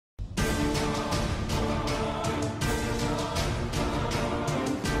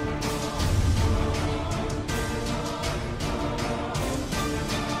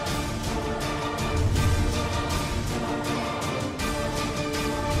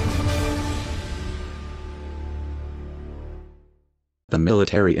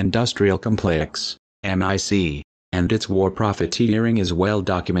military-industrial complex, MIC, and its war profiteering is well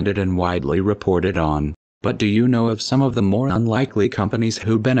documented and widely reported on. But do you know of some of the more unlikely companies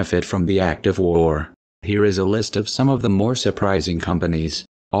who benefit from the active war? Here is a list of some of the more surprising companies,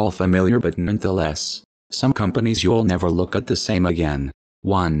 all familiar but nonetheless, some companies you'll never look at the same again.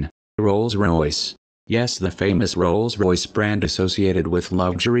 1. Rolls-Royce. Yes, the famous Rolls-Royce brand associated with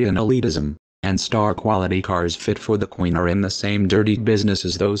luxury and elitism, and star-quality cars fit for the Queen are in the same dirty business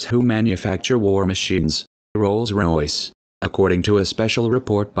as those who manufacture war machines. Rolls-Royce, according to a special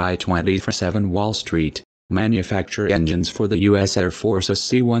report by 24/7 Wall Street, manufacture engines for the U.S. Air Force's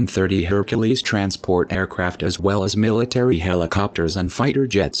C-130 Hercules transport aircraft as well as military helicopters and fighter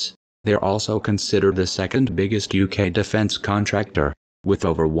jets. They're also considered the second biggest UK defence contractor, with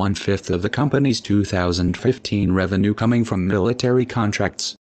over 1/5 of the company's 2015 revenue coming from military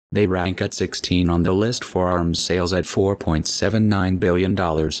contracts. They rank at 16 on the list for arms sales at $4.79 billion,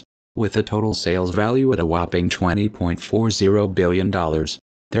 with a total sales value at a whopping $20.40 billion.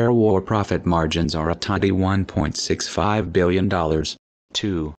 Their war profit margins are a tidy $1.65 billion.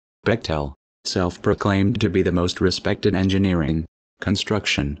 2. Bechtel, self-proclaimed to be the most respected engineering,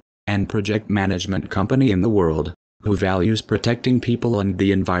 construction, and project management company in the world, who values protecting people and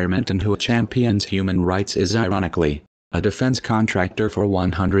the environment and who champions human rights, is ironically a defense contractor for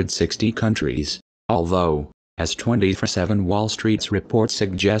 160 countries. Although, as 24/7 Wall Street's report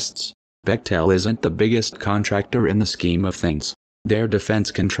suggests, Bechtel isn't the biggest contractor in the scheme of things. Their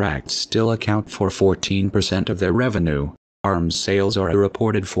defense contracts still account for 14% of their revenue. Arms sales are a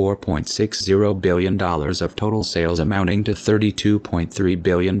reported $4.60 billion of total sales amounting to $32.3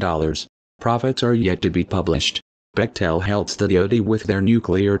 billion. Profits are yet to be published. Bechtel helps the DoD with their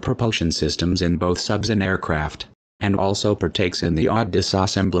nuclear propulsion systems in both subs and aircraft, and also partakes in the odd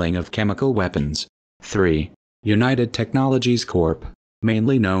disassembling of chemical weapons. 3. United Technologies Corp.,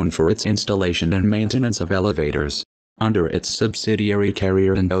 mainly known for its installation and maintenance of elevators, under its subsidiary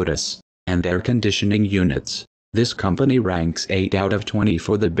Carrier and Otis, and air conditioning units. This company ranks 8 out of 20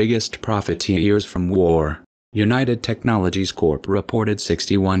 for the biggest profiteers from war. United Technologies Corp. reported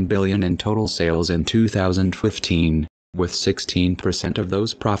 $61 billion in total sales in 2015, with 16% of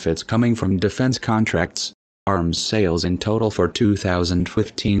those profits coming from defense contracts. Arms sales in total for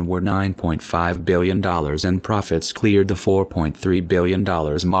 2015 were $9.5 billion and profits cleared the $4.3 billion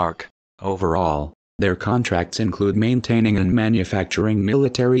mark. Overall, their contracts include maintaining and manufacturing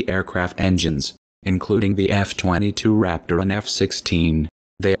military aircraft engines, including the F-22 Raptor and F-16.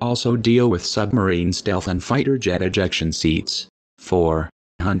 They also deal with submarine stealth and fighter jet ejection seats. 4.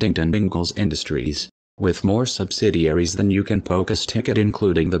 Huntington Ingalls Industries, with more subsidiaries than you can poke a stick at,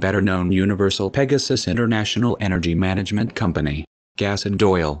 including the better-known Universal Pegasus International Energy Management Company, Gas and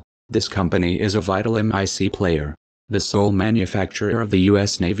Oil. This company is a vital MIC player, the sole manufacturer of the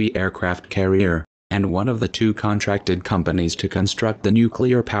U.S. Navy aircraft carrier, and one of the 2 contracted companies to construct the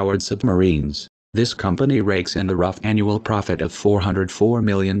nuclear-powered submarines. This company rakes in a rough annual profit of $404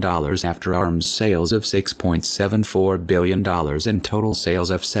 million after arms sales of $6.74 billion and total sales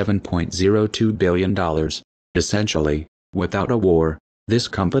of $7.02 billion. Essentially, without a war, this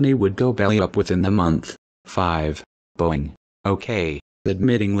company would go belly up within the month. 5. Boeing. Okay,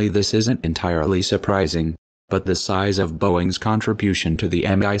 admittingly this isn't entirely surprising, but the size of Boeing's contribution to the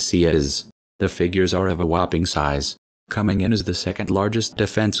MIC is. The figures are of a whopping size. Coming in as the second largest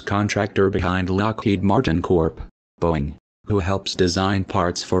defense contractor behind Lockheed Martin Corp., Boeing, who helps design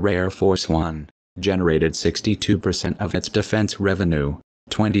parts for Air Force One, generated 62% of its defense revenue,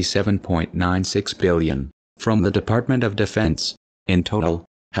 $27.96 billion, from the Department of Defense. In total,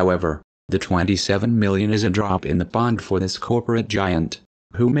 however, the $27 million is a drop in the pond for this corporate giant,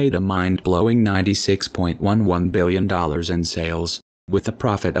 who made a mind-blowing $96.11 billion in sales, with a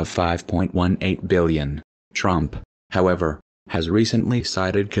profit of $5.18 billion. Trump, however, has recently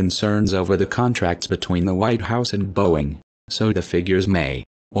cited concerns over the contracts between the White House and Boeing, so the figures may,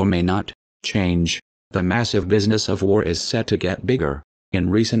 or may not, change. The massive business of war is set to get bigger. In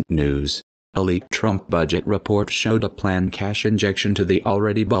recent news, a leaked Trump budget report showed a planned cash injection to the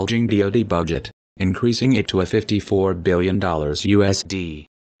already bulging DoD budget, increasing it to a $54 billion USD.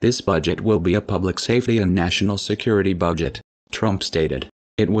 This budget will be a public safety and national security budget, Trump stated.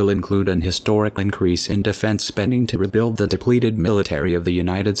 It will include an historic increase in defense spending to rebuild the depleted military of the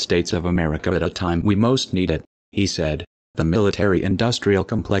United States of America at a time we most need it, he said. The military-industrial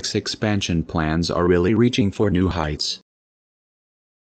complex expansion plans are really reaching for new heights.